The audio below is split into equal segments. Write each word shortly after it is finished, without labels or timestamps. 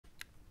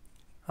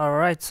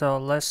Alright, so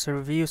let's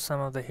review some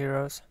of the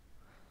heroes.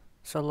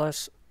 So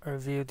let's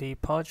review the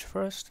Pudge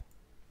first.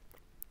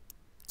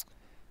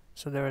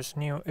 So there's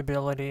new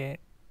ability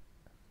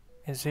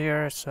is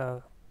here,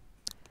 so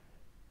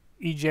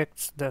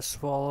ejects the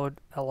swallowed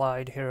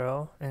allied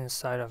hero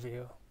inside of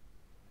you.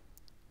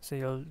 So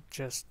you'll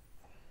just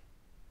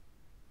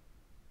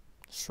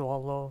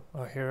swallow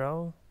a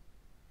hero.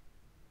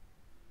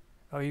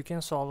 Or you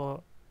can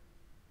swallow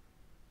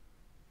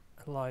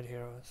allied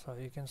hero, so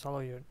you can swallow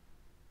your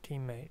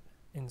teammate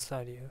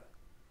inside you.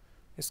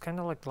 It's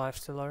kind of like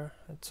Lifestealer.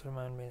 It's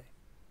remind me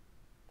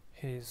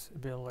his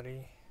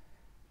ability.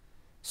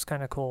 It's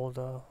kind of cool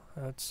though,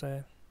 I would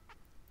say.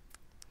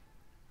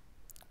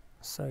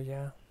 So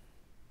yeah.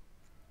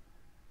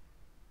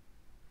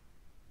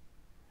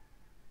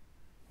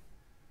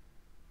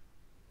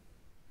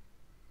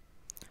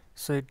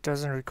 So it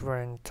doesn't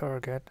require any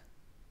target.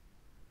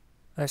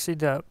 I see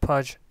the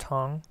Pudge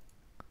tongue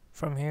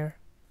from here.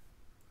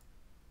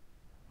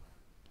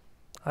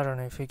 I don't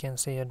know if you can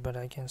see it, but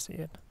I can see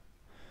it.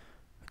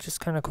 Which is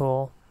kind of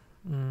cool.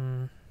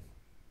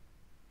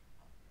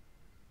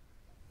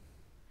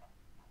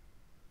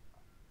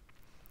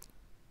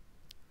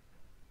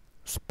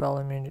 Spell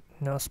immunity,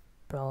 no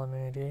spell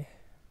immunity.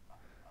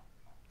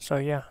 So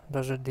yeah,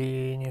 those are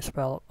the new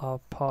spell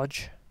of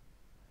Pudge.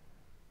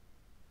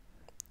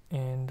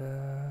 And